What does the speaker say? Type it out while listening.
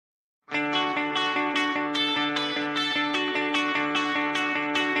Guys,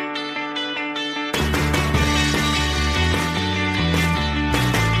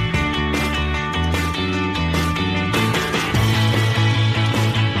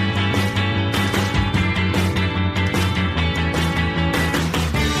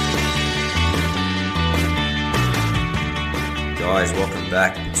 welcome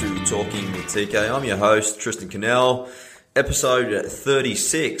back to Talking with TK. I'm your host, Tristan Cannell. Episode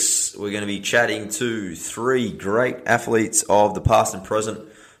 36, we're going to be chatting to three great athletes of the past and present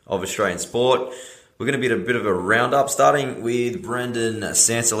of Australian sport. We're going to be at a bit of a roundup, starting with Brendan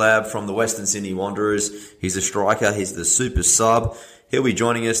Sansalab from the Western Sydney Wanderers. He's a striker, he's the super sub. He'll be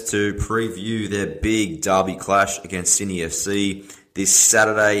joining us to preview their big derby clash against Sydney FC this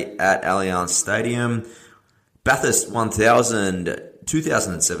Saturday at Allianz Stadium. Bathurst 1000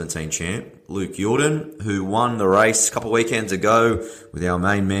 2017 champ Luke Youlden, who won the race a couple of weekends ago with our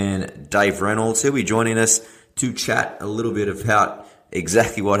main man Dave Reynolds. He'll be joining us to chat a little bit about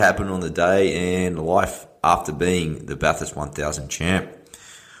exactly what happened on the day and life after being the Bathurst 1000 champ.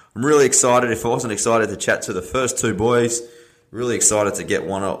 I'm really excited. If I wasn't excited to chat to the first two boys, really excited to get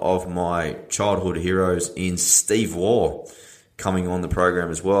one of my childhood heroes in Steve Waugh coming on the program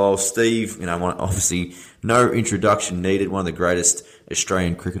as well. Steve, obviously no introduction needed, one of the greatest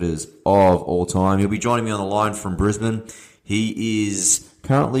Australian cricketers of all time. He'll be joining me on the line from Brisbane. He is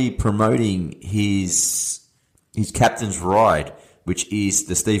currently promoting his captain's ride, which is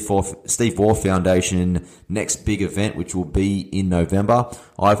the Steve Waugh Foundation next big event, which will be in November.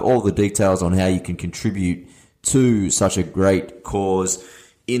 I have all the details on how you can contribute to such a great cause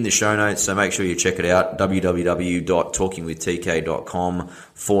in the show notes, so make sure you check it out,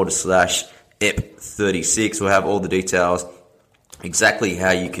 www.talkingwithtk.com/EP36. We'll have all the details, exactly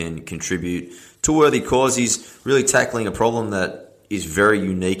how you can contribute to a worthy cause. He's really tackling a problem that is very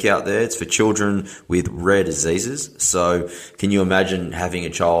unique out there. It's for children with rare diseases. So can you imagine having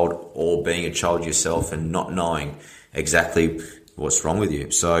a child or being a child yourself and not knowing exactly what's wrong with you?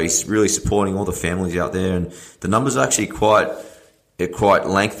 So he's really supporting all the families out there, and the numbers are actually quite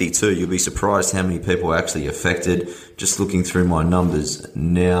lengthy too. You'll be surprised how many people are actually affected. Just looking through my numbers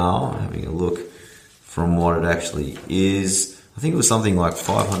now, having a look from what it actually is. I think it was something like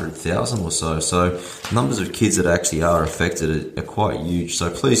 500,000 or so. So numbers of kids that actually are affected are quite huge.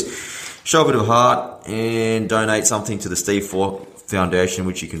 So please show a bit of heart and donate something to the Steve Waugh Foundation,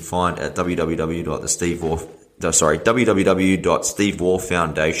 which you can find at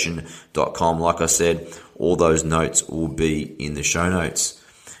www.stevewaughfoundation.com. Like I said, all those notes will be in the show notes.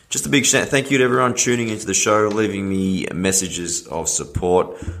 Just a big thank you to everyone tuning into the show, leaving me messages of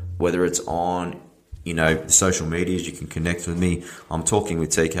support, whether it's on social medias. You can connect with me. I'm Talking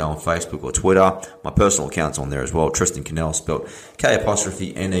with TK on Facebook or Twitter. My personal account's on there as well. Tristan Cannell, spelled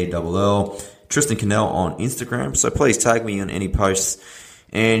K''N''E''L. Tristan Cannell on Instagram. So please tag me on any posts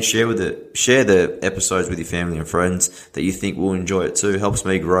and share the episodes with your family and friends that you think will enjoy it too. Helps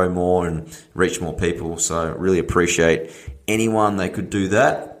me grow more and reach more people. So really appreciate anyone that could do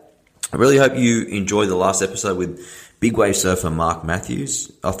that. I really hope you enjoyed the last episode with big wave surfer Mark Matthews.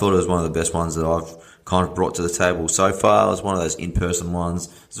 I thought it was one of the best ones that I've kind of brought to the table so far. It was one of those in-person ones.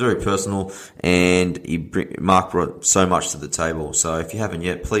 It's very personal, and Mark brought so much to the table. So if you haven't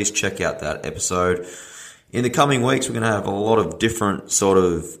yet, please check out that episode. In the coming weeks, we're going to have a lot of different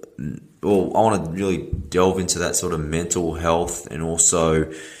I want to really delve into that sort of mental health and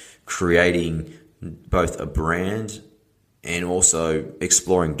also creating both a brand and also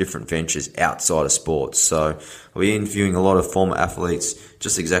exploring different ventures outside of sports. So I'll be interviewing a lot of former athletes,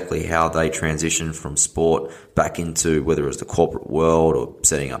 just exactly how they transition from sport back into whether it's the corporate world or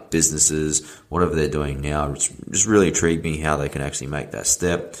setting up businesses, whatever they're doing now. It's just really intrigued me how they can actually make that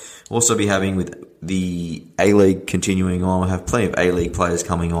step. Also be having with the A-League continuing on. I have plenty of A-League players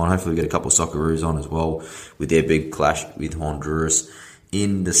coming on. Hopefully we get a couple of Socceroos on as well with their big clash with Honduras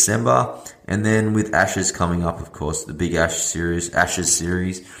in December. And then with Ashes coming up, of course, the big Ashes series.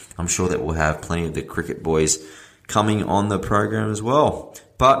 I'm sure that we'll have plenty of the cricket boys coming on the program as well.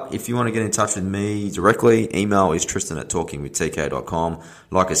 But if you want to get in touch with me directly, email is tristan@talkingwithtk.com.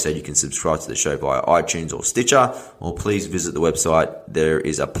 Like I said, you can subscribe to the show via iTunes or Stitcher, or please visit the website. There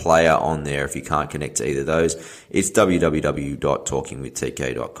is a player on there if you can't connect to either of those. It's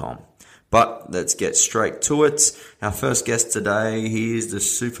www.talkingwithtk.com. But let's get straight to it. Our first guest today, he is the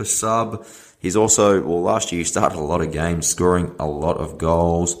super sub. He's also, last year he started a lot of games, scoring a lot of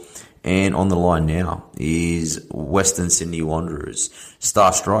goals. And on the line now is Western Sydney Wanderers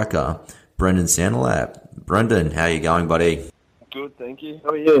star striker Brendan Sansalab. Brendan, how are you going, buddy? Good, thank you. How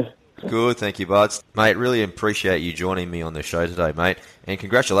are you? Good, thank you, Buds. Mate, really appreciate you joining me on the show today, mate. And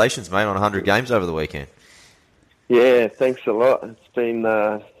congratulations, mate, on 100 games over the weekend. Yeah, thanks a lot. It's been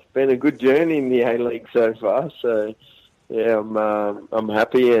a good journey in the A-League so far. So yeah, I'm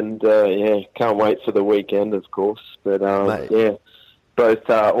happy, and can't wait for the weekend, of course. But yeah, both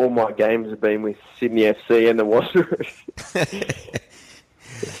all my games have been with Sydney FC and the Wanderers.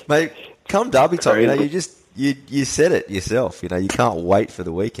 Mate, come derby time, you said it yourself. You can't wait for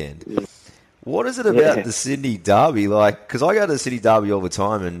the weekend. Yeah. What is it about the Sydney derby? Because I go to the Sydney derby all the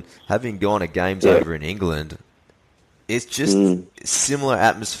time, and having gone to games over in England, it's just similar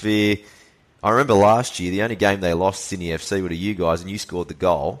atmosphere. I remember last year, the only game they lost Sydney FC were to you guys, and you scored the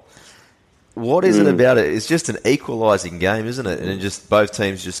goal. What is it about it? It's just an equalising game, isn't it? And just both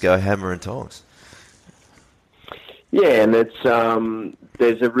teams just go hammer and tongs. Yeah, and it's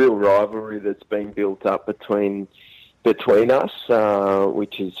there's a real rivalry that's been built up between us,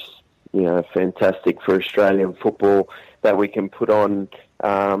 which is fantastic for Australian football, that we can put on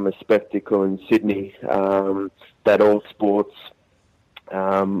a spectacle in Sydney that all sports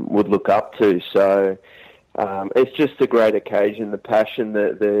would look up to. So it's just a great occasion. The passion,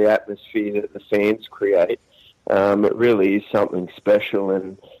 the atmosphere that the fans create, it really is something special.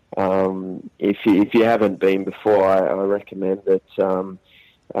 And if you haven't been before, I recommend that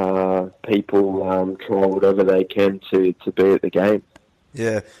people try whatever they can to be at the game.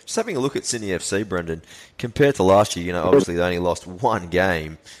 Yeah, just having a look at Sydney FC, Brendan, compared to last year, obviously they only lost one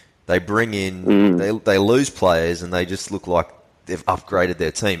game. They bring in, they lose players, and they just look like they've upgraded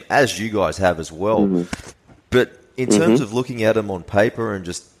their team, as you guys have as well. But in terms of looking at them on paper and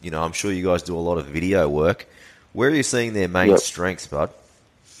just, I'm sure you guys do a lot of video work, where are you seeing their main strengths, bud?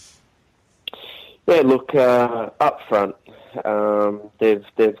 Yeah, look, up front,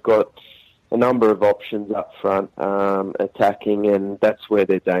 they've got a number of options up front, attacking, and that's where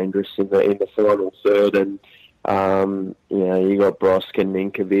they're dangerous in the final third. And you got Brosk and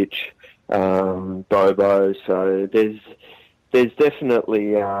Ninkovic, Bobo. So there's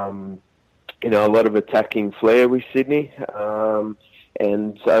definitely a lot of attacking flair with Sydney.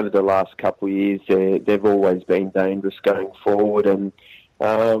 And over the last couple of years, they've always been dangerous going forward. And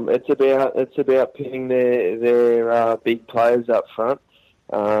it's about pinning their big players up front.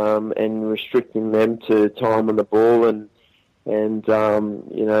 And restricting them to time on the ball, and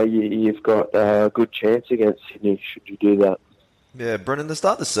you've got a good chance against Sydney should you do that. Yeah, Brendan, to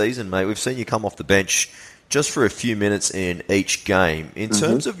start the season, mate, we've seen you come off the bench just for a few minutes in each game. In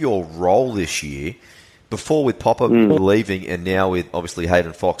terms of your role this year, before with Popper leaving and now with obviously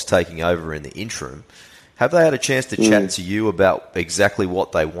Hayden Fox taking over in the interim, have they had a chance to chat to you about exactly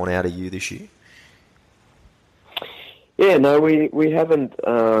what they want out of you this year? Yeah, no, we haven't.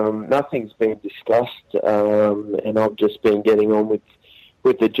 Nothing's been discussed, and I've just been getting on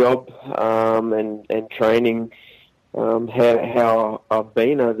with the job and training. How I've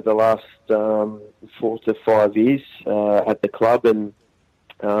been over the last 4 to 5 years at the club, and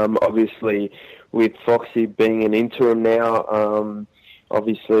obviously with Foxy being an interim now,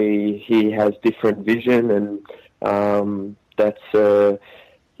 obviously he has different vision, and that's.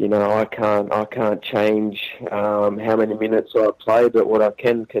 I can't change how many minutes I play, but what I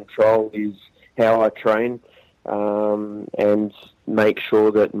can control is how I train and make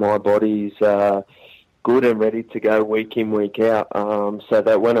sure that my body's good and ready to go week in, week out, so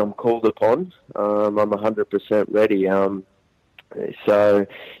that when I'm called upon, I'm 100% ready. So,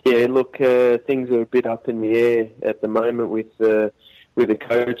 yeah, look, things are a bit up in the air at the moment with the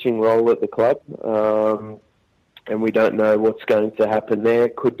coaching role at the club. And we don't know what's going to happen there.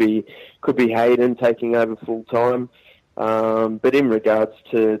 Could be Hayden taking over full time. But in regards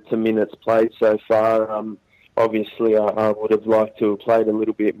to minutes played so far, obviously I would have liked to have played a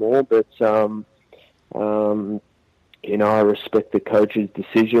little bit more. But I respect the coach's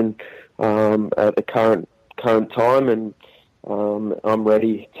decision at the current time, and I'm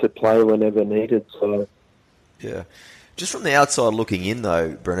ready to play whenever needed. So yeah. Just from the outside looking in,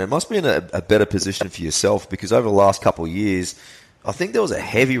 though, Brennan, it must be in a better position for yourself, because over the last couple of years, I think there was a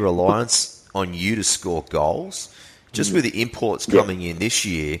heavy reliance on you to score goals. Just with the imports coming in this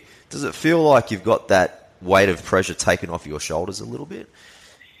year, does it feel like you've got that weight of pressure taken off your shoulders a little bit?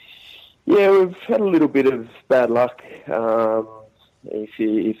 Yeah, we've had a little bit of bad luck,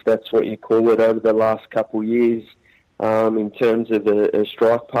 if that's what you call it, over the last couple of years, in terms of a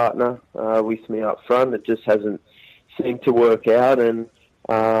strike partner with me up front. It just hasn't seemed to work out, and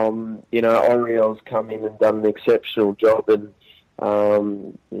Oriel's come in and done an exceptional job, and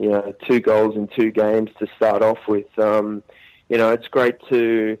 2 goals in 2 games to start off with. It's great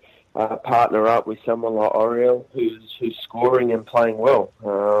to partner up with someone like Oriel who's scoring and playing well.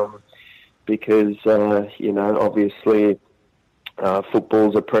 because obviously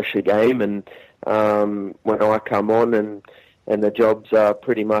football's a pressure game, and when I come on and the jobs are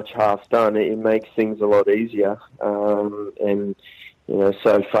pretty much half done, it makes things a lot easier. And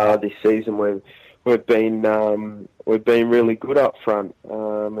so far this season we've been really good up front,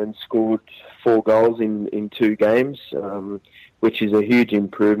 and scored 4 goals in 2 games, which is a huge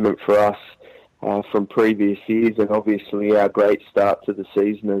improvement for us from previous years, and obviously our great start to the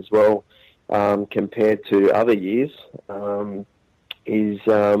season as well, compared to other years. Is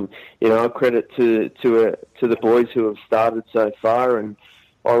a credit to the boys who have started so far, and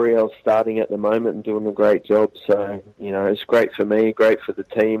Oriel's starting at the moment and doing a great job. So it's great for me, great for the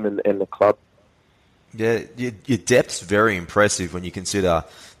team and the club. Yeah, your depth's very impressive when you consider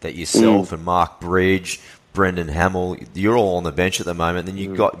that yourself and Mark Bridge, Brendan Hamill, you're all on the bench at the moment. Then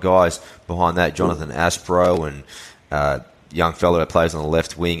you've got guys behind that, Jonathan Aspro and young fellow that plays on the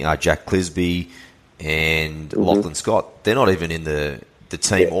left wing, Jack Clisby and Lachlan Scott. They're not even in the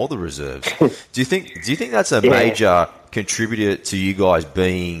team or the reserves. Do you think that's a major contributor to you guys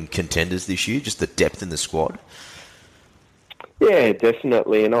being contenders this year, just the depth in the squad? Yeah,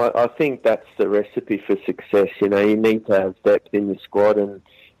 definitely, and I think that's the recipe for success. You need to have depth in the squad, and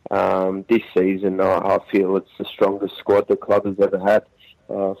this season I feel it's the strongest squad the club has ever had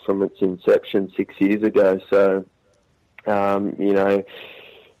from its inception 6 years ago. So,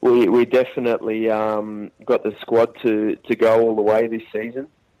 we definitely got the squad to go all the way this season,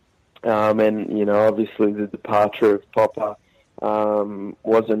 and obviously the departure of Popper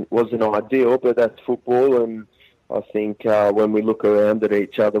wasn't ideal, but that's football, and I think when we look around at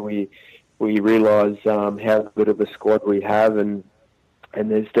each other, we realise how good of a squad we have, and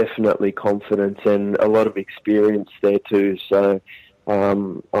there's definitely confidence and a lot of experience there too. So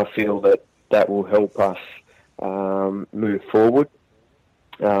I feel that will help us move forward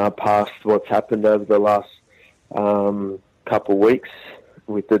past what's happened over the last couple of weeks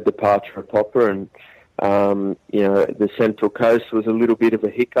with the departure of Popper, and the Central Coast was a little bit of a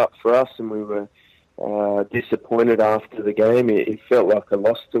hiccup for us, and we were disappointed after the game. It felt like a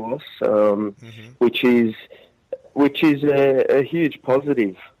loss to us, which is a huge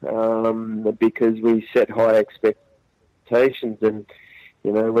positive, because we set high expectations, and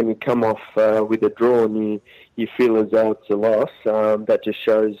when you come off with a draw and you feel as though it's a loss, that just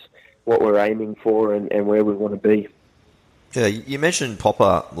shows what we're aiming for and where we want to be. Yeah, you mentioned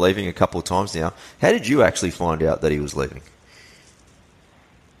Popper leaving a couple of times now. How did you actually find out that he was leaving?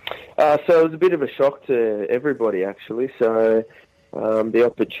 So it was a bit of a shock to everybody, actually. So the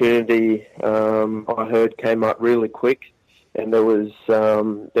opportunity, I heard, came up really quick, and there was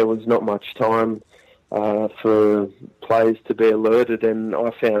not much time for players to be alerted, and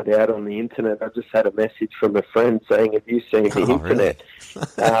I found out on the internet. I just had a message from a friend saying, "Have you seen the internet?"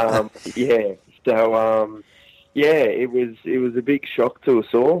 Really? So it was a big shock to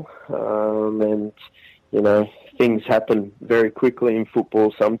us all, and things happen very quickly in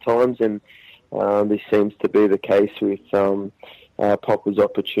football sometimes, and this seems to be the case with Popper's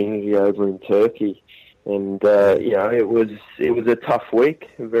opportunity over in Turkey. And it was a tough week,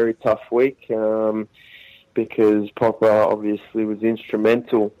 a very tough week, because Popper obviously was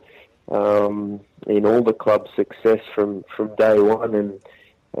instrumental in all the club's success from day one,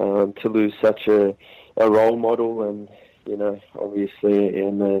 and to lose such a role model, and obviously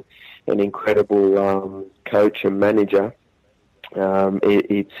an incredible coach and manager,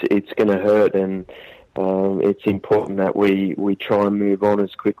 it's going to hurt, and it's important that we try and move on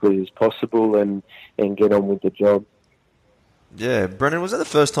as quickly as possible and get on with the job. Yeah, Brendan, was that the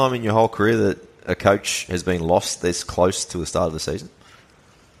first time in your whole career that a coach has been lost this close to the start of the season?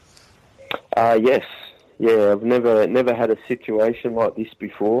 Yes. Yeah, I've never had a situation like this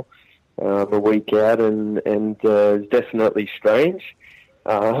before. A week out, and it's definitely strange,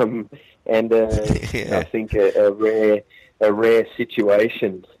 and I think a rare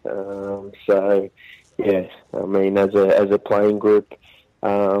situation. So yeah, I mean, as a playing group,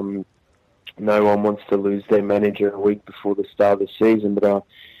 no one wants to lose their manager a week before the start of the season, but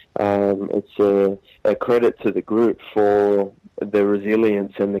it's a credit to the group for the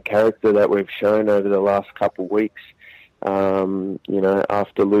resilience and the character that we've shown over the last couple of weeks.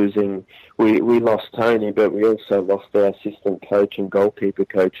 After losing, we lost Tony, but we also lost our assistant coach and goalkeeper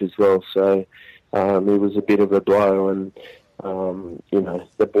coach as well. So it was a bit of a blow, and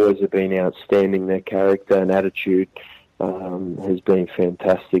the boys have been outstanding. Their character and attitude has been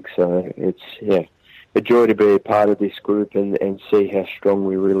fantastic. So it's a joy to be a part of this group and see how strong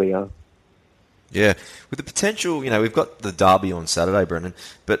we really are. Yeah, with the potential, we've got the derby on Saturday, Brendan,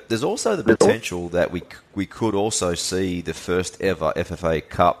 but there's also the potential that we could also see the first ever FFA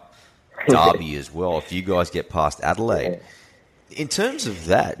Cup derby as well if you guys get past Adelaide. In terms of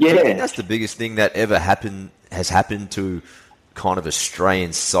that, do you think that's the biggest thing that ever has happened to kind of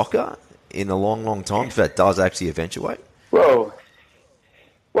Australian soccer in a long, long time, if that does actually eventuate? Well,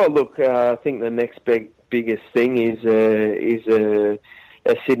 look, I think the next biggest thing is a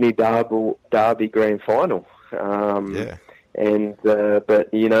Sydney Derby grand final. But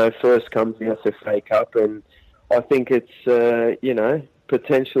first comes the SFA Cup, and I think it's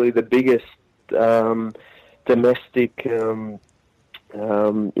potentially the biggest domestic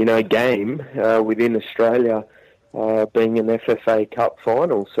game within Australia, being an FFA Cup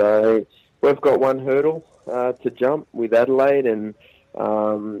final. So we've got one hurdle to jump with Adelaide, and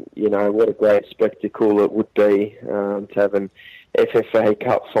what a great spectacle it would be to have an FFA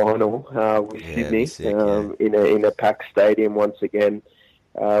Cup final with Sydney in a packed stadium once again.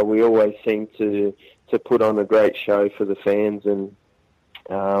 We always seem to put on a great show for the fans, and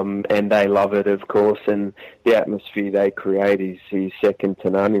they love it, of course, and the atmosphere they create is second to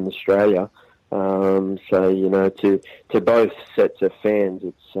none in Australia. To both sets of fans,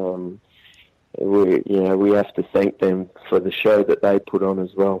 it's we have to thank them for the show that they put on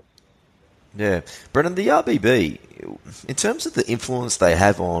as well. Yeah. Brendan, the RBB, in terms of the influence they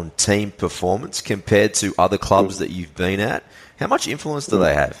have on team performance compared to other clubs that you've been at, how much influence do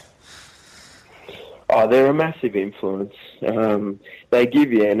they have? Oh, they're a massive influence. They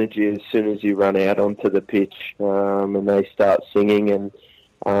give you energy as soon as you run out onto the pitch, and they start singing, and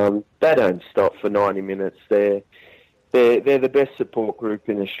they don't stop for 90 minutes. They're the best support group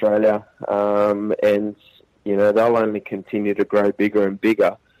in Australia, and they'll only continue to grow bigger and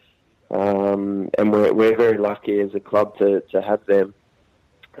bigger. And we're very lucky as a club to have them.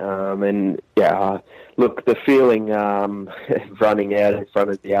 Look, the feeling running out in front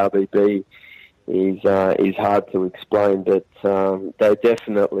of the RBB is hard to explain, but they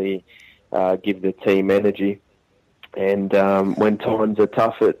definitely give the team energy. And when times are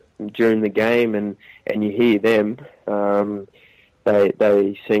tough during the game, and you hear them,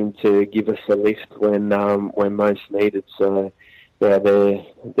 they seem to give us a lift when most needed. So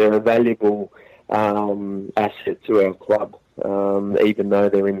they're a valuable asset to our club, even though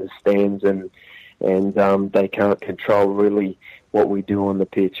they're in the stands and they can't control really what we do on the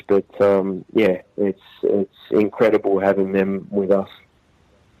pitch. But it's incredible having them with us.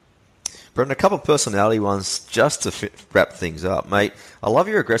 Brendan, a couple of personality ones just to wrap things up, mate. I love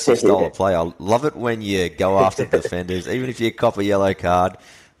your aggressive style of play. I love it when you go after defenders, even if you cop a yellow card.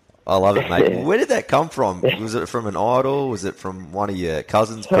 I love it, mate. Where did that come from? Was it from an idol? Was it from one of your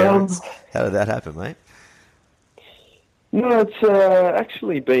cousins' parents? How did that happen, mate? No, it's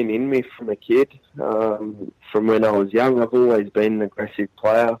actually been in me from a kid. From when I was young, I've always been an aggressive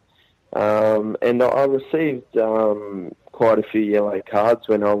player. And I received quite a few yellow cards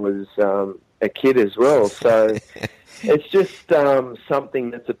when I was a kid as well. So it's just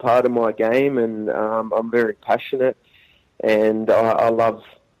something that's a part of my game, and I'm very passionate, and I love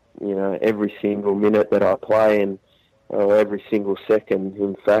every single minute that I play, and every single second,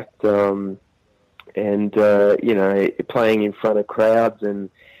 in fact. Playing in front of crowds and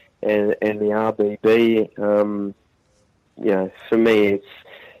the RBB, for me,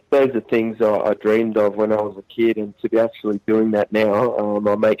 those are things I dreamed of when I was a kid, and to be actually doing that now,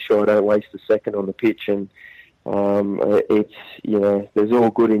 I make sure I don't waste a second on the pitch, and there's all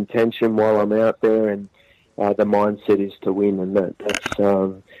good intention while I'm out there, and the mindset is to win, and that's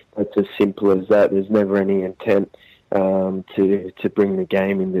as simple as that. There's never any intent to bring the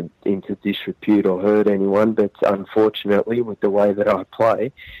game into disrepute or hurt anyone, but unfortunately, with the way that I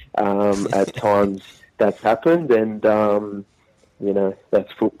play, at times that's happened, and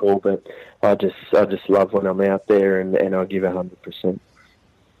that's football. But I just love when I'm out there, and I give 100%.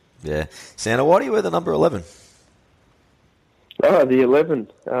 Yeah, Santa, why do you wear the number 11? Oh, the 11.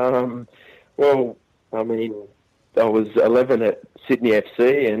 Well, I mean, I was 11 at Sydney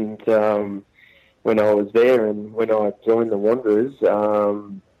FC, and when I was there, and when I joined the Wanderers,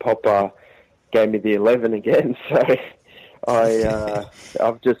 Popper gave me the 11 again. So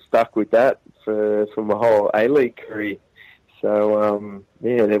I've just stuck with that for my whole A-League career. So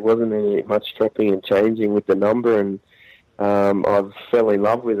there wasn't any much chopping and changing with the number, and I've fell in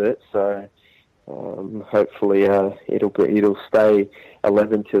love with it. So hopefully it'll stay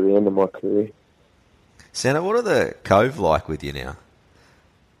 11 till the end of my career. Santa, what are the Cove like with you now?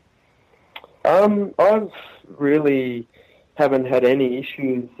 I've really haven't had any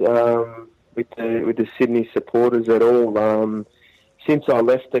issues with the Sydney supporters at all. Since I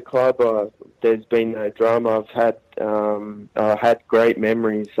left the club, there's been no drama. I had great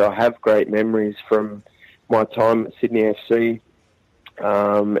memories. I have great memories from my time at Sydney FC.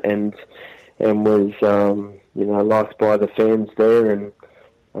 and was liked by the fans there, and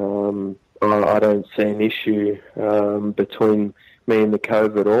I don't see an issue between me and the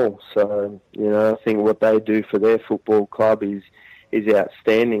Cove at all. So I think what they do for their football club is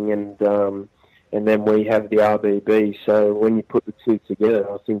outstanding, and then we have the RBB. So when you put the two together,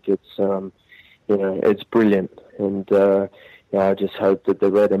 I think it's it's brilliant, and I just hope that the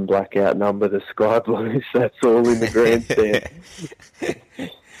red and black outnumber the Sky Blues. That's all in the grandstand.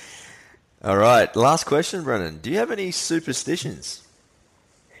 All right, last question, Brendan. Do you have any superstitions?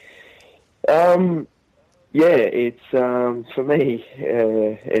 Yeah, it's for me.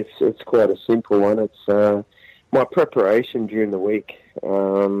 It's quite a simple one. It's my preparation during the week.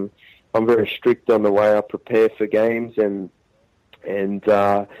 I'm very strict on the way I prepare for games, and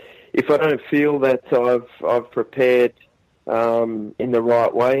if I don't feel that I've prepared in the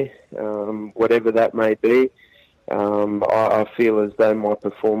right way, whatever that may be, I feel as though my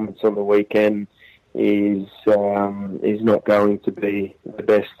performance on the weekend is not going to be the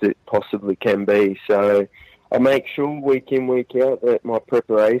best it possibly can be. So I make sure week in, week out that my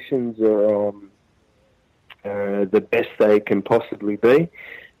preparations are the best they can possibly be,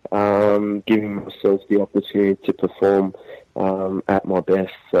 giving myself the opportunity to perform at my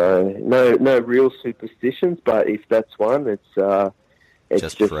best. So no real superstitions, but if that's one, it's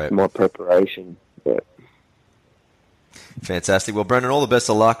just my preparation. Yeah. Fantastic. Well, Brendan, all the best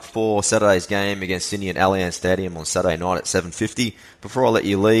of luck for Saturday's game against Sydney at Allianz Stadium on Saturday night at 7:50. Before I let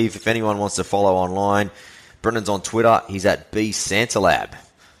you leave, if anyone wants to follow online, Brendan's on Twitter. He's at bsantalab.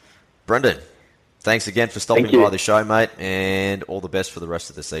 Brendan, thanks again for stopping by the show, mate, and all the best for the rest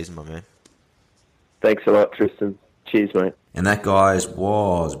of the season, my man. Thanks a lot, Tristan. Cheers, mate. And that, guys,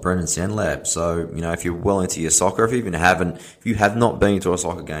 was Brendan Santalab. So, if you're well into your soccer, if you have not been to a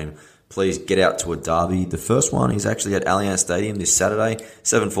soccer game, please get out to a derby. The first one is actually at Allianz Stadium this Saturday,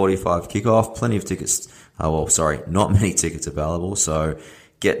 7:45 kickoff. Plenty of tickets. Not many tickets available, so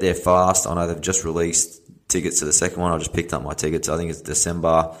get there fast. I know they've just released tickets to the second one. I just picked up my tickets. I think it's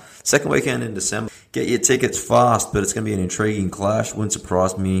December, second weekend in December. Get your tickets fast, but it's going to be an intriguing clash. Wouldn't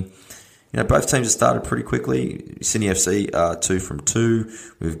surprise me. Both teams have started pretty quickly. Sydney FC are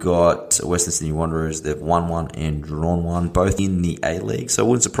 2-2. We've got Western Sydney Wanderers. They've won one and drawn one, both in the A-League. So it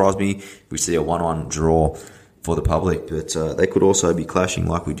wouldn't surprise me if we see a 1-1 draw for the public. But they could also be clashing,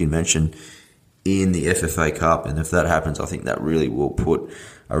 like we did mention, in the FFA Cup. And if that happens, I think that really will put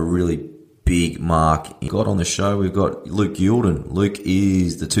a really big mark. Got on the show, we've got Luke Gilden. Luke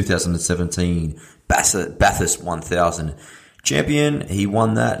is the 2017 Bathurst 1000 champion. He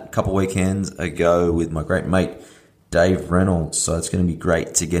won that a couple weekends ago with my great mate Dave Reynolds, so it's going to be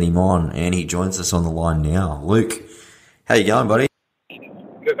great to get him on, and he joins us on the line now. Luke, how you going, buddy?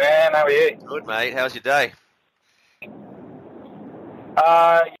 Good, man. How are you? Good, mate. How's your day?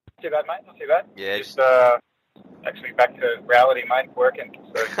 Not too bad, mate. Not too bad. Yeah, just actually back to reality, mate. Working.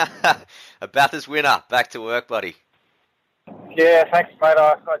 So. A Bathurst winner. Back to work, buddy. Yeah, thanks, mate.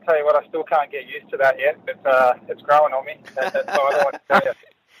 I tell you what, I still can't get used to that yet, but it's growing on me. That's all I want to tell you.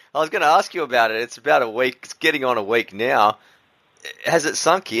 I was going to ask you about it. It's about a week. It's getting on a week now. Has it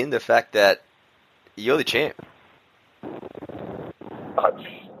sunk in, the fact that you're the champ?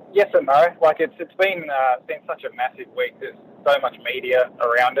 Yes and no. Like it's been such a massive week. There's so much media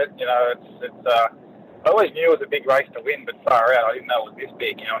around it. I always knew it was a big race to win, but far out, I didn't know it was this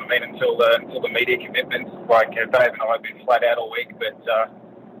big. You know what I mean? Until the media commitments. Like Dave and I have been flat out all week, but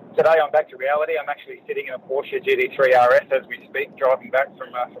today I'm back to reality. I'm actually sitting in a Porsche GT3 RS as we speak, driving back from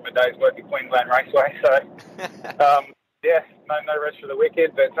a day's work at Queensland Raceway. So, no rest for the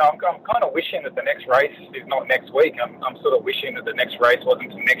wicked. But I'm kind of wishing that the next race is not next week. I'm sort of wishing that the next race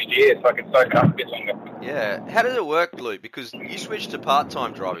wasn't until next year, so I can soak it up a bit longer. Yeah. How does it work, Luke? Because you switched to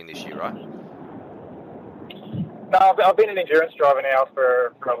part-time driving this year, right? No, I've been an endurance driver now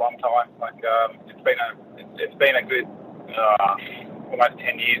for a long time. Like it's been a good almost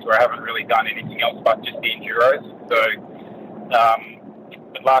 10 years where I haven't really done anything else but just the enduros. So,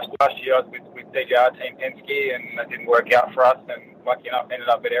 but last year I was with DJR Team Penske, and that didn't work out for us. And lucky enough, ended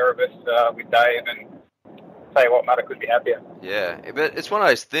up at Erebus with Dave. And tell you what, mate, I couldn't be happier. Yeah, but it's one of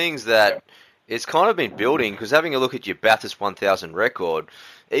those things that it's kind of been building, because having a look at your Bathurst 1000 record.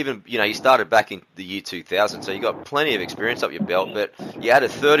 Even, you started back in the year 2000, so you got plenty of experience up your belt, but you had a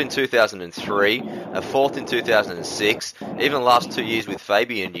third in 2003, a fourth in 2006, even the last 2 years with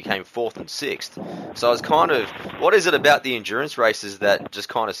Fabian, you came fourth and sixth. So it's kind of, what is it about the endurance races that just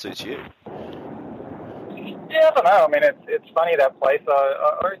kind of suits you? Yeah, I don't know. I mean, it's funny, that place.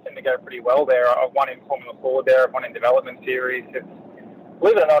 I always seem to go pretty well there. I've won in Formula Ford there, I've won in Development Series.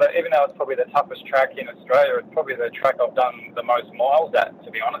 believe it or not, even though it's probably the toughest track in Australia, it's probably the track I've done the most miles at,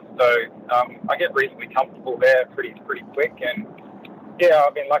 to be honest. So I get reasonably comfortable there pretty quick. And yeah,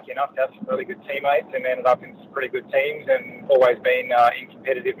 I've been lucky enough to have some really good teammates and ended up in some pretty good teams and always been in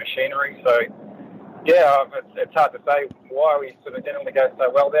competitive machinery. So yeah, it's hard to say why we sort of generally go so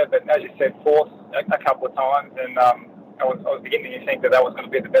well there. But as you said, fourth a couple of times, and I was beginning to think that was going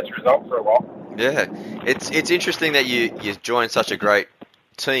to be the best result for a while. Yeah, it's interesting that you joined such a great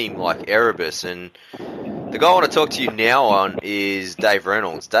team like Erebus, and the guy I want to talk to you now on is Dave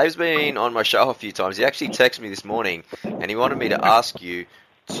Reynolds. Dave's been on my show a few times. He actually texted me this morning, and he wanted me to ask you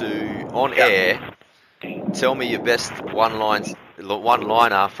to, on air, tell me your best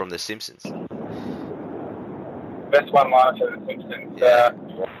one-liner from The Simpsons. Best one-liner for The Simpsons. Yeah.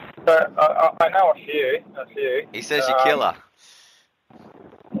 So I know a few. He says you're killer.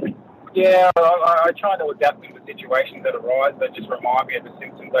 Yeah, I try to adapt into situations that arise that just remind me of The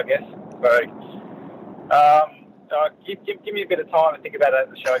Simpsons, I guess. So give me a bit of time to think about it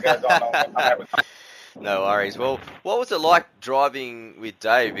as the show goes on. I'll come out with something. No worries. Well, what was it like driving with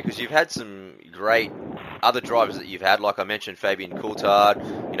Dave? Because you've had some great other drivers that you've had, like I mentioned, Fabian Coulthard.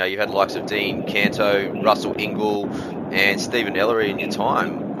 You know, you've had the likes of Dean Canto, Russell Ingall, and Stephen Ellery in your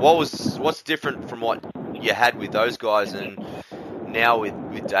time. What's different from what you had with those guys and now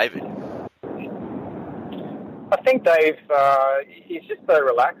with David? I think Dave, he's just so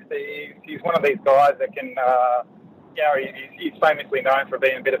relaxed. He's one of these guys that can, he's famously known for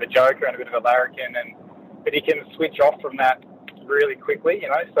being a bit of a joker and a bit of a larrikin, but he can switch off from that really quickly, you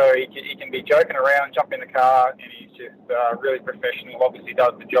know. So he can be joking around, jump in the car, and he's just really professional. Obviously,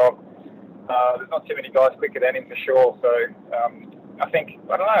 does the job. There's not too many guys quicker than him for sure. So I think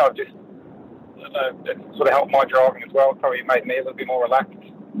I've just it's sort of helped my driving as well. It's probably made me a little bit more relaxed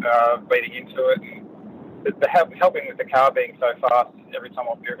leading into it. And the helping with the car being so fast every time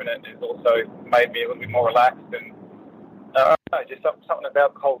I've driven it has also made me a little bit more relaxed, and just something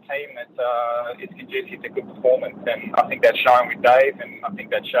about the whole team that is conducive to good performance, and I think that's shown with Dave, and I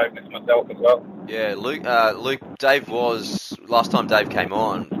think that showed with myself as well. Yeah, Luke, Dave was, last time Dave came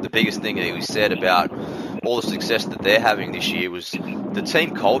on, the biggest thing that he said about all the success that they're having this year was the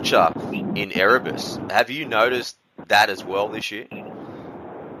team culture in Erebus. Have you noticed that as well this year?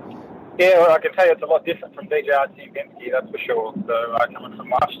 Yeah, well, I can tell you it's a lot different from DJR Team Penske, that's for sure. So coming from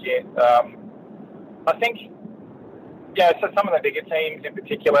last year, I think, so some of the bigger teams in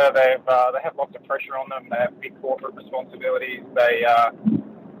particular, they have lots of pressure on them. They have big corporate responsibilities. They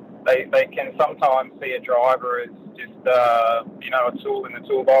can sometimes see a driver as just a tool in the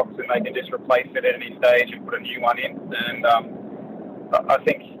toolbox, and they can just replace it at any stage and put a new one in. And I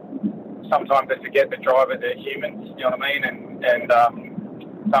think sometimes they forget that drivers are humans. You know what I mean? And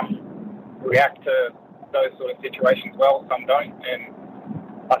some react to those sort of situations well, some don't. And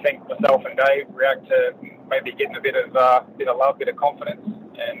I think myself and Dave react to maybe getting a bit of love, bit of confidence.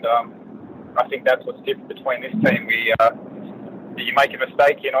 And I think that's what's different between this team. You make a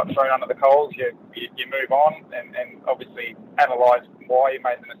mistake, you're not thrown under the coals. You move on and obviously analyse why you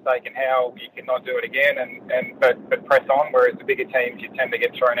made the mistake and how you cannot do it again. But press on. Whereas the bigger teams, you tend to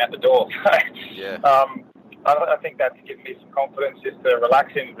get thrown out the door. Yeah. I think that's given me some confidence just to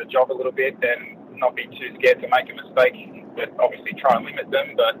relax into the job a little bit and not be too scared to make a mistake, but obviously try and limit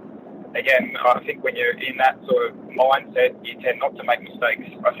them. But again, I think when you're in that sort of mindset, you tend not to make mistakes.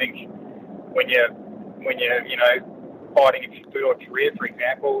 I think when you're fighting for your career, for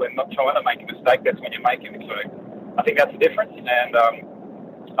example, and not trying to make a mistake, that's when you're making it. So I think that's the difference, and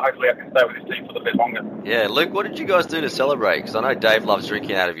hopefully I can stay with this team for a little bit longer. Yeah, Luke, what did you guys do to celebrate? Because I know Dave loves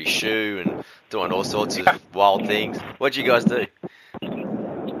drinking out of his shoe and doing all sorts of wild things. What did you guys do?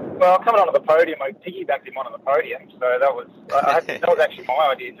 Well, coming onto the podium, I piggybacked him onto the podium, so that was actually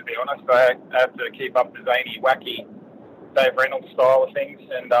my idea, to be honest. I had to keep up the zany, wacky Dave Reynolds style of things,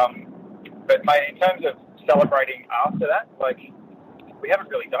 and but mate, in terms of celebrating after that, we haven't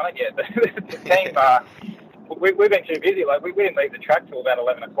really done it yet. The team, we've been too busy. We didn't leave the track till about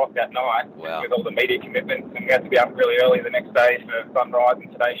 11 o'clock that night. Wow. With all the media commitments, and we had to be up really early the next day for Sunrise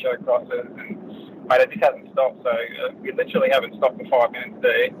and Today Show crosses, and mate, it just hasn't stopped. So we literally haven't stopped for 5 minutes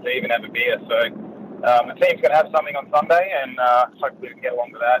to even have a beer. So the team's going to have something on Sunday, and hopefully we can get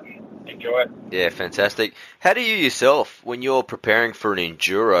along to that and enjoy it. Yeah, fantastic. How do you yourself, when you're preparing for an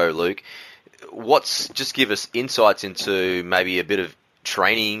enduro, Luke, just give us insights into maybe a bit of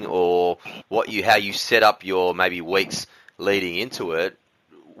training or how you set up your maybe weeks leading into it.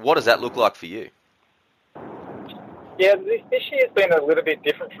 What does that look like for you? Yeah, this year's been a little bit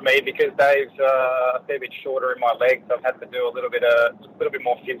different for me because Dave's a fair bit shorter in my legs. I've had to do a little bit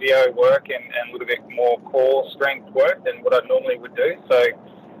more physio work and a little bit more core strength work than what I normally would do. So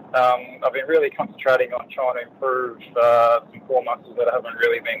I've been really concentrating on trying to improve some core muscles that I haven't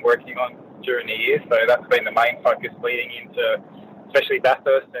really been working on during the year. So that's been the main focus leading into especially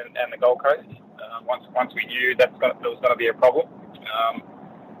Bathurst and the Gold Coast. Once we knew there was going to be a problem.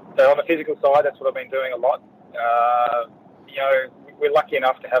 So on the physical side, that's what I've been doing a lot. We're lucky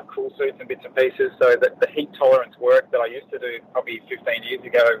enough to have cool suits and bits and pieces, so that the heat tolerance work that I used to do probably 15 years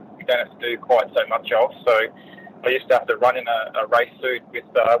ago, we don't have to do quite so much of. So I used to have to run in a race suit with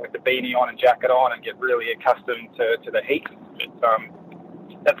the beanie on and jacket on and get really accustomed to the heat. But,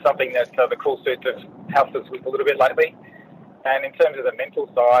 that's something that the cool suits have helped us with a little bit lately. And in terms of the mental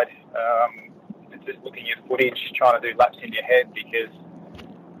side, it's just looking at footage, trying to do laps in your head because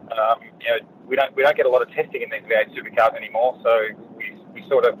we don't get a lot of testing in these V8 supercars anymore. So we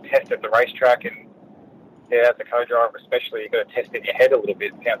sort of test at the racetrack, and as a co-driver especially, you've got to test in your head a little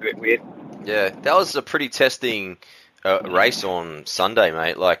bit. It sounds a bit weird. Yeah, that was a pretty testing race on Sunday,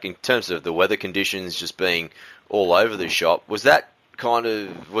 mate. Like in terms of the weather conditions just being all over the shop, was that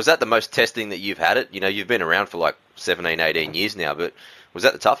the most testing that you've had it? You've been around for like 17, 18 years now, but was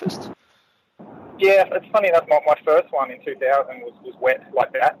that the toughest? Yeah, it's funny enough, my first one in 2000 was wet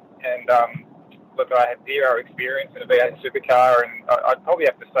like that, and look, I had zero experience in a V8 supercar, and I'd probably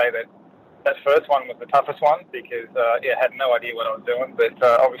have to say that first one was the toughest one because I had no idea what I was doing, but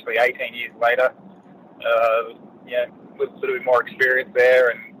obviously 18 years later, with a little bit more experience there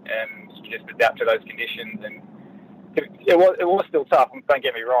and just adapt to those conditions, and it was still tough, don't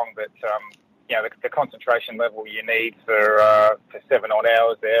get me wrong, but the concentration level you need for 7 odd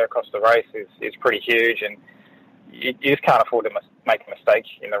hours there across the race is pretty huge, and you just can't afford to make a mistake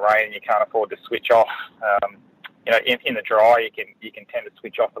in the rain. You can't afford to switch off. In the dry, you can tend to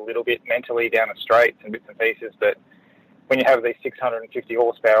switch off a little bit mentally down the straights and bits and pieces, but when you have these 650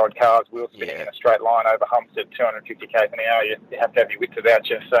 horsepower odd cars wheel spinning in a straight line over humps at 250 k's an hour, you have to have your wits about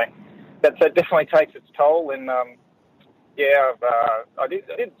you. So that definitely takes its toll, and I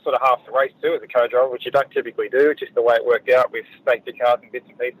did sort of half the race too as a co-driver, which you don't typically do, just the way it worked out with safety cars and bits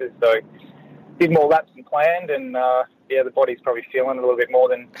and pieces. So did more laps than planned, and the body's probably feeling a little bit more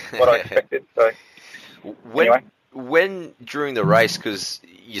than what I expected. So when during the race, because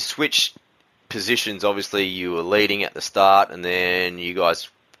you switched positions, obviously you were leading at the start, and then you guys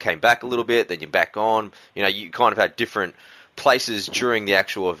came back a little bit, then you're back on. You kind of had different places during the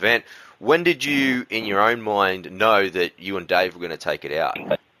actual event. When did you, in your own mind, know that you and Dave were going to take it out?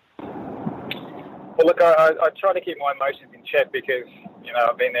 Well, look, I try to keep my emotions in check because,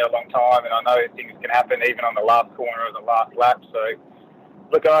 I've been there a long time and I know things can happen even on the last corner or the last lap. So,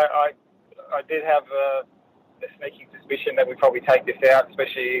 look, I did have a sneaking suspicion that we'd probably take this out,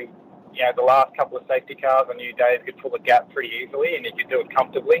 especially, the last couple of safety cars. I knew Dave could pull a gap pretty easily and he could do it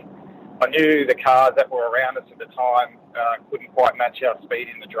comfortably. I knew the cars that were around us at the time couldn't quite match our speed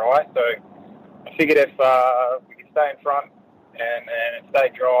in the dry, so I figured if we could stay in front and stay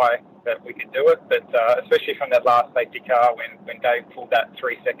dry, that we could do it. But especially from that last safety car, when Dave pulled that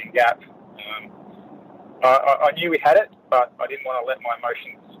 3-second gap, I knew we had it, but I didn't want to let my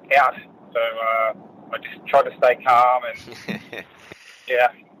emotions out, so I just tried to stay calm and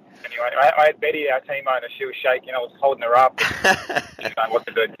Anyway, I had Betty, our team owner. She was shaking. I was holding her up. Didn't know what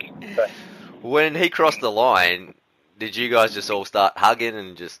to do. So. When he crossed the line, did you guys just all start hugging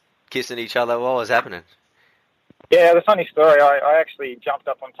and just kissing each other? What was happening? Yeah, the funny story. I actually jumped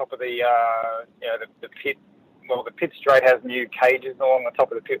up on top of the pit. Well, the pit straight has new cages along the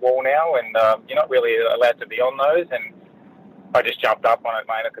top of the pit wall now, and you're not really allowed to be on those. And I just jumped up on it,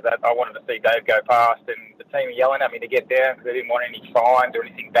 mate, because I wanted to see Dave go past, and the team were yelling at me to get down because they didn't want any fines or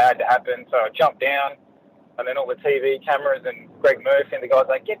anything bad to happen. So I jumped down, and then all the TV cameras and Greg Murphy and the guys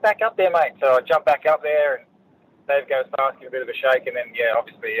were like, "Get back up there, mate." So I jumped back up there, and Dave goes past, give a bit of a shake, and then,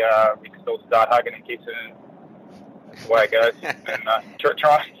 obviously we just all start hugging and kissing, and that's the way it goes. And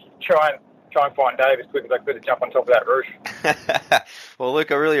try and find Dave as quick as I could to jump on top of that roof. Well,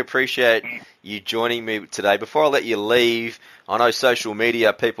 Luke, I really appreciate you joining me today. Before I let you leave, I know social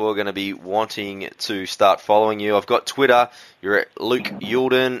media, people are going to be wanting to start following you. I've got Twitter, you're at Luke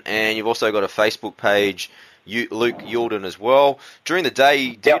Youlden, and you've also got a Facebook page, Luke Youlden as well. During the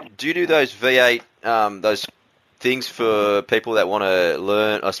day, do you do those V8, those things for people that want to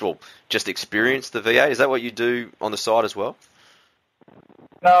learn, just experience the V8? Is that what you do on the side as well?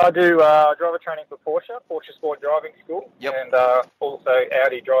 No, I do driver training for Porsche Sport Driving School, and also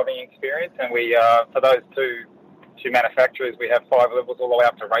Audi driving experience. And we, for those two manufacturers, we have 5 levels all the way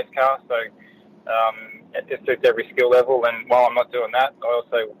up to race car. So it suits every skill level. And while I'm not doing that, I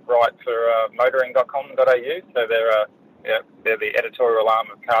also write for motoring.com.au. So they're the editorial arm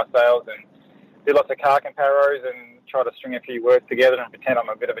of car sales, and do lots of car comparos and try to string a few words together and pretend I'm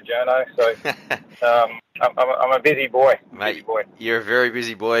a bit of a journo. So I'm a busy boy. Mate, you're a very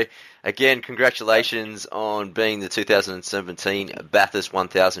busy boy. Again, congratulations on being the 2017 Bathurst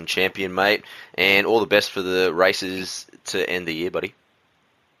 1000 champion, mate, and all the best for the races to end the year, buddy.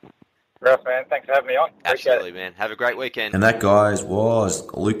 Ralph, man, thanks for having me on. Absolutely, man. Have a great weekend. And that, guys, was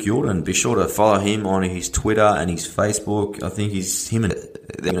Luke Youlden. Be sure to follow him on his Twitter and his Facebook. I think him and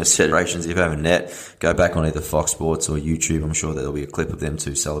they're going to celebrations. If you haven't net, go back on either Fox Sports or YouTube. I'm sure there'll be a clip of them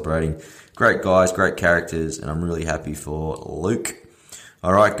two celebrating. Great guys, great characters, and I'm really happy for Luke.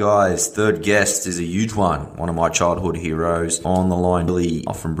 All right, guys, third guest is a huge one of my childhood heroes on the line, Billy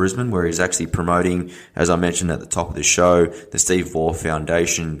from Brisbane, where he's actually promoting, as I mentioned at the top of the show, the Steve Waugh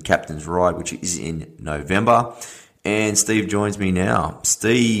Foundation Captain's Ride, which is in November. And Steve joins me now.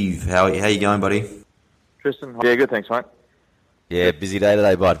 Steve, how you going, buddy? Tristan? Yeah, good, thanks, mate. Yeah, busy day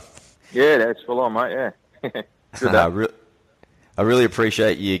today, bud. Yeah, that's full on, mate, yeah. Good day. I really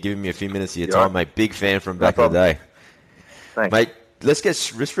appreciate you giving me a few minutes of your time, mate. Big fan from back in the day. Thanks. Mate,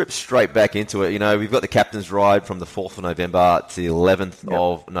 let's rip straight back into it. You know, we've got the Captain's Ride from the 4th of November to the 11th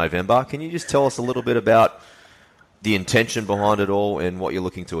of November. Can you just tell us a little bit about the intention behind it all and what you're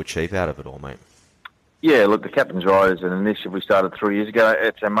looking to achieve out of it all, mate? Yeah, look, the Captain's Ride is an initiative we started 3 years ago.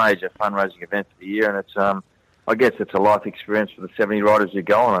 It's a major fundraising event for the year, and it's I guess it's a life experience for the 70 riders who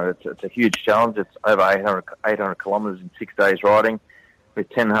go on it. It's a huge challenge. It's over 800 kilometres in 6 days riding with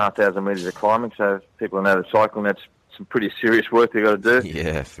 10,500 metres of climbing. So if people know the cycling, that's some pretty serious work they've got to do.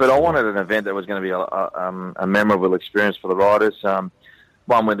 Yeah. But I wanted an event that was going to be a memorable experience for the riders.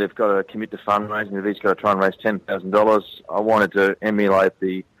 One where they've got to commit to fundraising. They've each got to try and raise $10,000. I wanted to emulate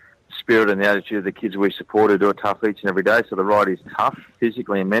the spirit and the attitude of the kids we support who do it tough each and every day. So the ride is tough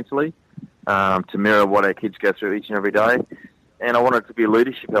physically and mentally. To mirror what our kids go through each and every day. And I want it to be a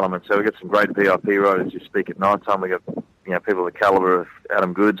leadership element. So we've got some great VIP riders who speak at night time. We've got people of the calibre of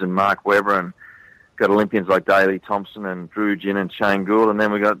Adam Goods and Mark Webber, and got Olympians like Daley Thompson and Drew Ginn and Shane Gould. And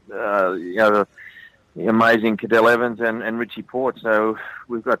then we've got the amazing Cadell Evans and Richie Port. So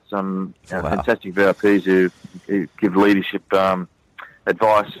we've got some fantastic VIPs who give leadership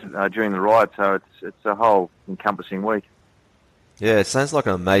advice during the ride. So it's a whole encompassing week. Yeah, it sounds like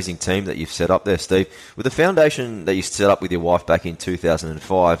an amazing team that you've set up there, Steve. With the foundation that you set up with your wife back in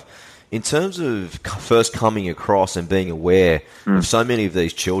 2005, in terms of first coming across and being aware of so many of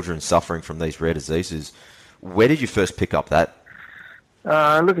these children suffering from these rare diseases, where did you first pick up that?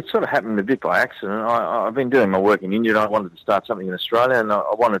 Look, it sort of happened a bit by accident. I've been doing my work in India, and I wanted to start something in Australia, and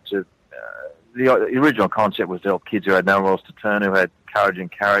I wanted to... the original concept was to help kids who had nowhere else to turn, who had courage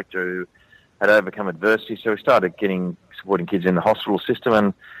and character, who had overcome adversity. So we started supporting kids in the hospital system,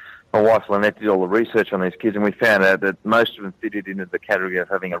 and my wife Lynette did all the research on these kids, and we found out that most of them fitted into the category of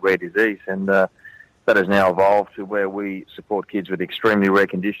having a rare disease, and that has now evolved to where we support kids with extremely rare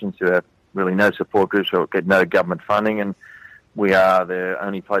conditions who have really no support groups or get no government funding, and we are the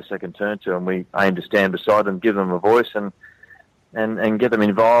only place they can turn to, and we aim to stand beside them, give them a voice, and get them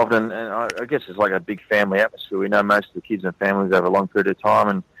involved, and I guess it's like a big family atmosphere. We know most of the kids and families over a long period of time,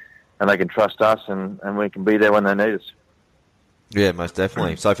 and they can trust us, and we can be there when they need us. Yeah, most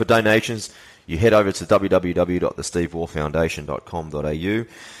definitely. So for donations, you head over to www.thestevewaughfoundation.com.au.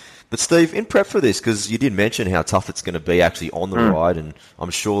 But Steve, in prep for this, because you did mention how tough it's going to be actually on the ride, and I'm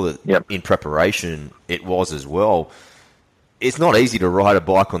sure that in preparation it was as well. It's not easy to ride a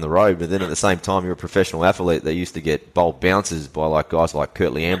bike on the road, but then at the same time you're a professional athlete that used to get bold bounces by guys like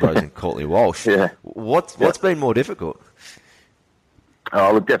Curtly Ambrose and Courtney Walsh. Yeah. What's been more difficult?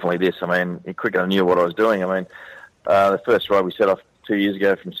 Oh, look, definitely this. I mean, quicker I knew what I was doing. I mean, the first ride we set off 2 years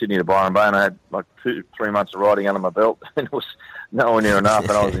ago from Sydney to Byron Bay, and I had 3 months of riding under my belt, and it was nowhere near enough,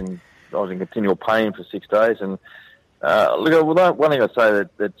 and I was in continual pain for 6 days. And look, one thing I'd say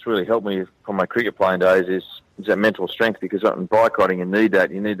that's really helped me from my cricket playing days is that mental strength, because in bike riding you need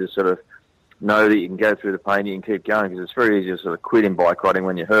that. You need to sort of know that you can go through the pain, you can keep going, because it's very easy to sort of quit in bike riding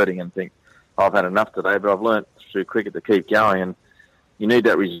when you're hurting and think, I've had enough today, but I've learnt through cricket to keep going, and you need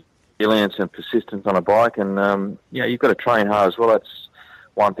that resilience and persistence on a bike, and you've got to train hard as well. That's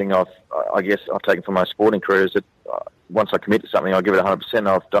one thing I guess I've taken from my sporting career, is that once I commit to something, I'll give it 100%.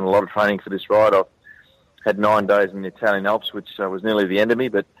 I've done a lot of training for this ride. I've had 9 days in the Italian Alps, which was nearly the end of me,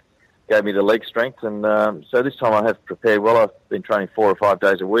 but gave me the leg strength. And so this time I have prepared well. I've been training 4 or 5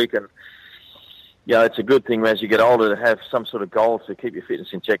 days a week, and it's a good thing as you get older to have some sort of goal to keep your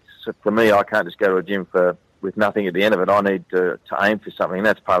fitness in check. So for me, I can't just go to a gym with nothing at the end of it. I need to aim for something, and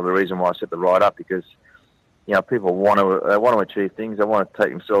that's part of the reason why I set the ride up, because people want to achieve things. They want to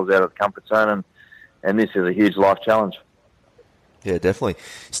take themselves out of the comfort zone, and this is a huge life challenge. Yeah, definitely.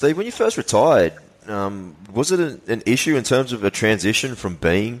 Steve, when you first retired, was it an issue in terms of a transition from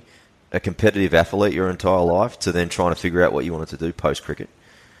being a competitive athlete your entire life to then trying to figure out what you wanted to do post-cricket?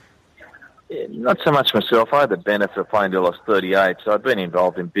 Not so much myself. I had the benefit of playing till I was 38, so I'd been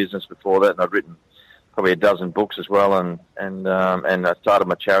involved in business before that, and I'd written probably a dozen books as well, and I started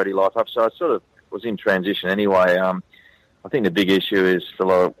my charity life up. So I sort of was in transition anyway. I think the big issue is for a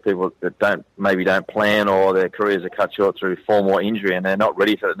lot of people that don't plan, or their careers are cut short through form or injury, and they're not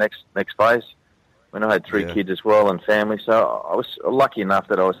ready for the next phase. When I had three kids as well and family, so I was lucky enough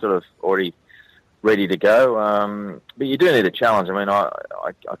that I was sort of already ready to go. But you do need a challenge. I mean, I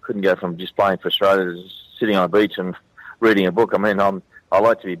couldn't go from just playing for Australia to just sitting on a beach and reading a book. I mean, I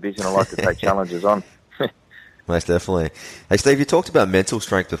like to be busy and I like to take challenges on. Most definitely. Hey, Steve, you talked about mental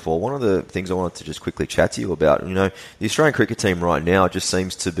strength before. One of the things I wanted to just quickly chat to you about, the Australian cricket team right now just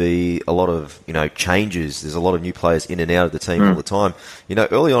seems to be a lot of, changes. There's a lot of new players in and out of the team all the time.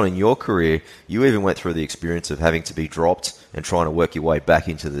 Early on in your career, you even went through the experience of having to be dropped and trying to work your way back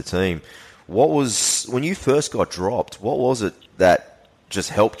into the team. When you first got dropped, what was it that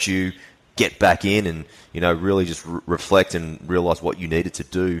just helped you get back in and, really just reflect and realise what you needed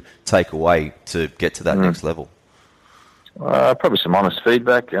to take away to get to that next level? Probably some honest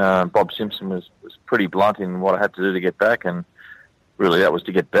feedback. Bob Simpson was pretty blunt in what I had to do to get back, and really that was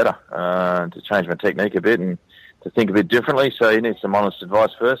to get better, to change my technique a bit and to think a bit differently. So you need some honest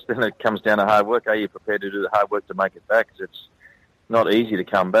advice first, then it comes down to hard work. Are you prepared to do the hard work to make it back? 'Cause it's not easy to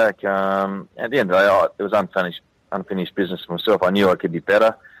come back. At the end of the day, it was unfinished business for myself. I knew I could be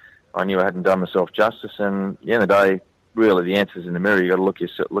better. I knew I hadn't done myself justice, and at the end of the day, really the answer's in the mirror. You've got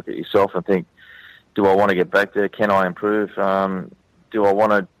to look at yourself and think, do I want to get back there? Can I improve? Do I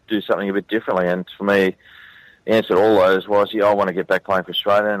want to do something a bit differently? And for me, the answer to all those was, I want to get back playing for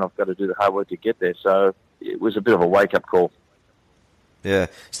Australia, and I've got to do the hard work to get there. So it was a bit of a wake-up call. Yeah.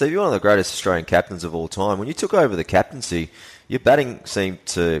 Steve, you're one of the greatest Australian captains of all time. When you took over the captaincy, your batting seemed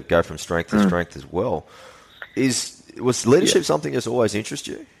to go from strength to strength as well. Was leadership something that's always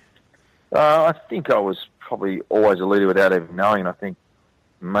interested you? I think I was probably always a leader without even knowing. I think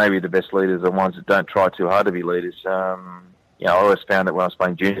maybe the best leaders are the ones that don't try too hard to be leaders. I always found that when I was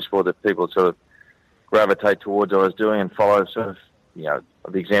playing junior sport that people would sort of gravitate towards what I was doing and follow sort of,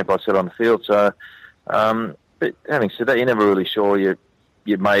 the example I set on the field. So, but having said that, you're never really sure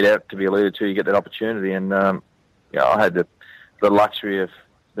you're made out to be a leader till you get that opportunity. And, I had the luxury of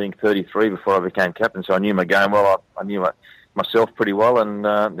being 33 before I became captain, so I knew my game well. I knew myself pretty well, and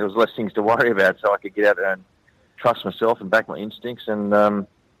there was less things to worry about, so I could get out there and trust myself and back my instincts. And I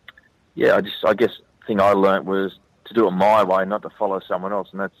guess the thing I learnt was to do it my way, not to follow someone else.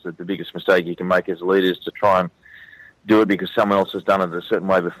 And that's the biggest mistake you can make as a leader, is to try and do it because someone else has done it a certain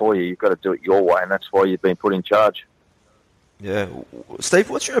way before you. You've got to do it your way, and that's why you've been put in charge. Yeah. Steve,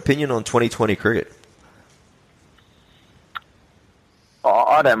 what's your opinion on 2020 cricket?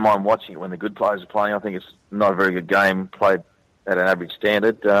 I don't mind watching it when the good players are playing. I think it's not a very good game played at an average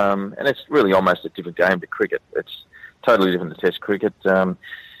standard, and it's really almost a different game to cricket. It's totally different to Test cricket.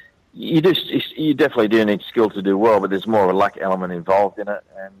 You definitely do need skill to do well, but there's more of a luck element involved in it,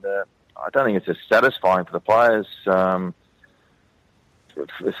 and I don't think it's as satisfying for the players to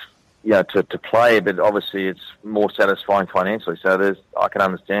play, but obviously it's more satisfying financially. So I can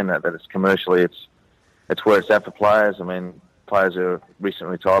understand that it's commercially, it's where it's at for players. I mean, players who are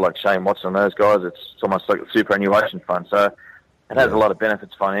recently retired, like Shane Watson and those guys, it's almost like a superannuation fund. So it has a lot of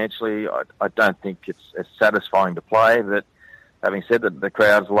benefits financially. I don't think it's as satisfying to play, but having said that, the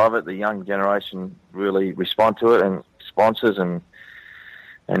crowds love it. The young generation really respond to it, and sponsors and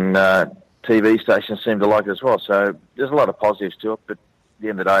TV stations seem to like it as well. So there's a lot of positives to it, but at the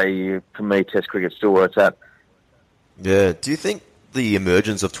end of the day, for me, Test cricket's still where it's at. Yeah. Do you think the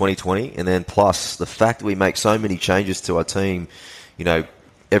emergence of 2020 and then plus the fact that we make so many changes to our team,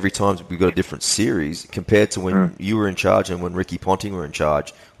 every time we've got a different series compared to when you were in charge and when Ricky Ponting were in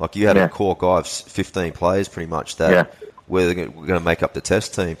charge, like you had a core guy of 15 players pretty much that we're going to make up the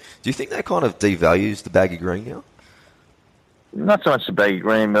Test team. Do you think that kind of devalues the baggy green now? Not so much the baggy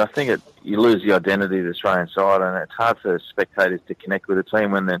green, but I think you lose the identity of the Australian side, and it's hard for spectators to connect with a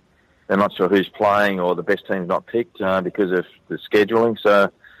team when they're not sure who's playing or the best team's not picked because of the scheduling. So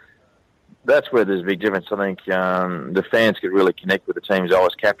that's where there's a big difference. I think the fans could really connect with the teams I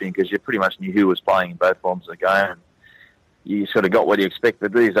was captaining because you pretty much knew who was playing in both forms of the game. You sort of got what you expect,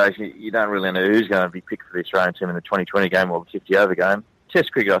 but these days you don't really know who's going to be picked for the Australian team in the 2020 game or the 50-over game.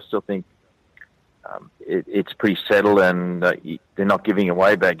 Test cricket, I still think it's pretty settled, and they're not giving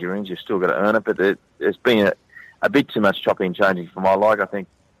away bad gearings. You've still got to earn it, but there's been a bit too much chopping and changing for my like. I think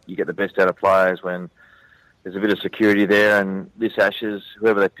you get the best out of players when there's a bit of security there, and this Ashes,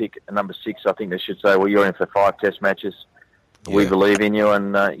 whoever they pick at number 6, I think they should say, well, you're in for 5 test matches. Yeah. We believe in you,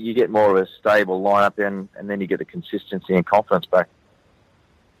 and you get more of a stable lineup, and then you get the consistency and confidence back.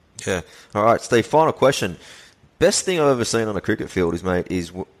 Yeah. All right, Steve, final question. Best thing I've ever seen on a cricket field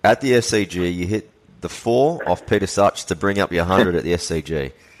is at the SCG, you hit the 4 off Peter Such to bring up your 100 at the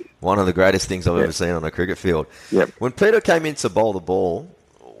SCG. One of the greatest things I've ever seen on a cricket field. Yep. When Peter came in to bowl the ball,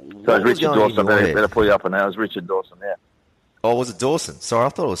 so it was Richard Dawson. Better pull you up on that. It was Richard Dawson, yeah. Oh, was it Dawson? Sorry, I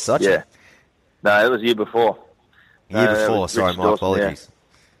thought it was Such. Yeah. No, it was the year before. Sorry, my apologies.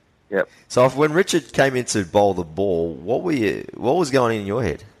 Yeah. Yep. So when Richard came in to bowl the ball, what was going in your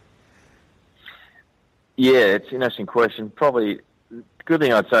head? Yeah, it's an interesting question. Probably the good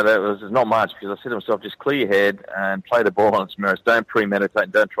thing I'd say that was there's not much, because I said to myself, just clear your head and play the ball on its merits. Don't premeditate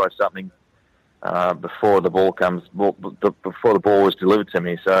and don't try something before the ball before the ball was delivered to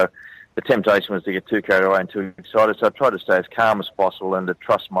me. So the temptation was to get too carried away and too excited. So I tried to stay as calm as possible and to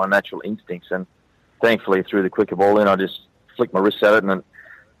trust my natural instincts. And thankfully, through the quicker ball in, I just flicked my wrist at it and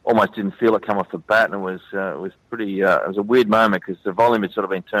almost didn't feel it come off the bat. And it was pretty. It was a weird moment because the volume had sort of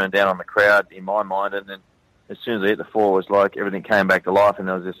been turned down on the crowd in my mind, and then as soon as I hit the 4, it was like everything came back to life, and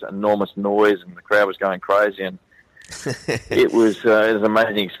there was this enormous noise, and the crowd was going crazy, and it was an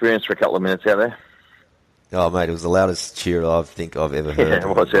amazing experience for a couple of minutes out there. Oh, mate, it was the loudest cheer I think I've ever heard. Yeah,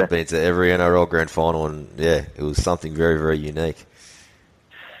 it was, yeah. I've been to every NRL grand final, and yeah, it was something very, very unique.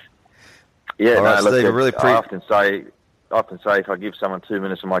 Yeah, all right, no, Steve, look, I often say if I give someone 2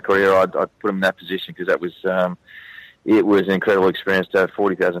 minutes of my career, I'd put them in that position, because that was it was an incredible experience to have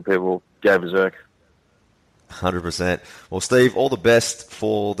 40,000 people go berserk. 100%. Well, Steve, all the best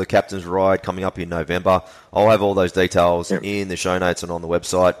for the Captain's Ride coming up in November. I'll have all those details in the show notes and on the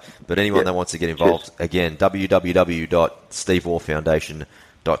website. But anyone that wants to get involved, again,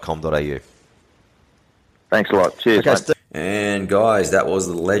 www.stevewaugh.foundation.com.au. Thanks a lot. Cheers, okay, mate. And guys, that was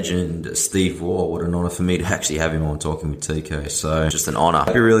the legend Steve Waugh. What an honour for me to actually have him on Talking with TK. So just an honour.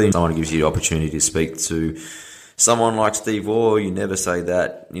 It really someone gives you the opportunity to speak to someone like Steve Waugh. You never say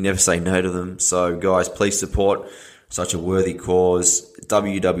that. You never say no to them. So guys, please support such a worthy cause.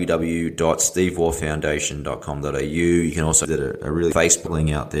 www.stevewaughfoundation.com.au. You can also do a really Facebook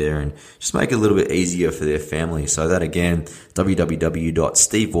link out there and just make it a little bit easier for their family. So that again,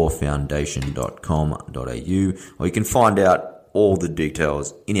 www.stevewaughfoundation.com.au, or you can find out all the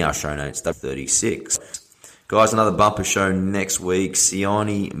details in our show notes. That's 36. Guys, another bumper show next week.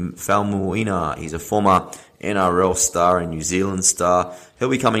 Sione Faumuina. He's a former NRL star and New Zealand star. He'll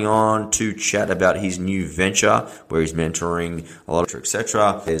be coming on to chat about his new venture where he's mentoring a lot of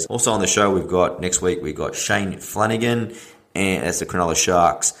etc. There's also on the show next week we've got Shane Flanagan, and as the Cronulla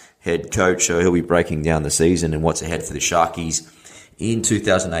Sharks head coach. So he'll be breaking down the season and what's ahead for the Sharkies in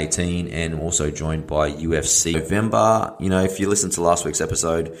 2018, and also joined by UFC November. You know, if you listen to last week's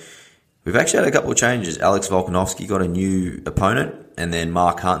episode, we've actually had a couple of changes. Alex Volkanovski got a new opponent, and then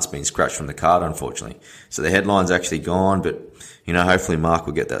Mark Hunt's been scratched from the card, unfortunately. So the headline's actually gone, but, you know, hopefully Mark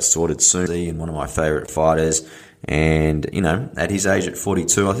will get that sorted soon. And one of my favourite fighters. And, you know, at his age at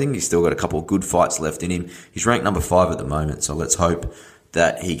 42, I think he's still got a couple of good fights left in him. He's ranked number 5 at the moment, so let's hope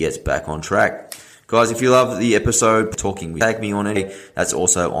that he gets back on track. Guys, if you love the episode, tag me on it. That's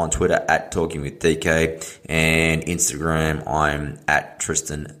also on Twitter at Talking with TK, and Instagram, I'm at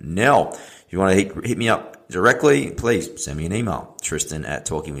Tristan Nell. If you want to hit me up directly, please send me an email,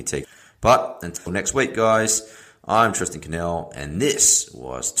 Tristan@talkingwithtk. But until next week, guys, I'm Tristan Cannell, and this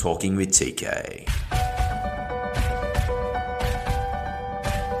was Talking with TK.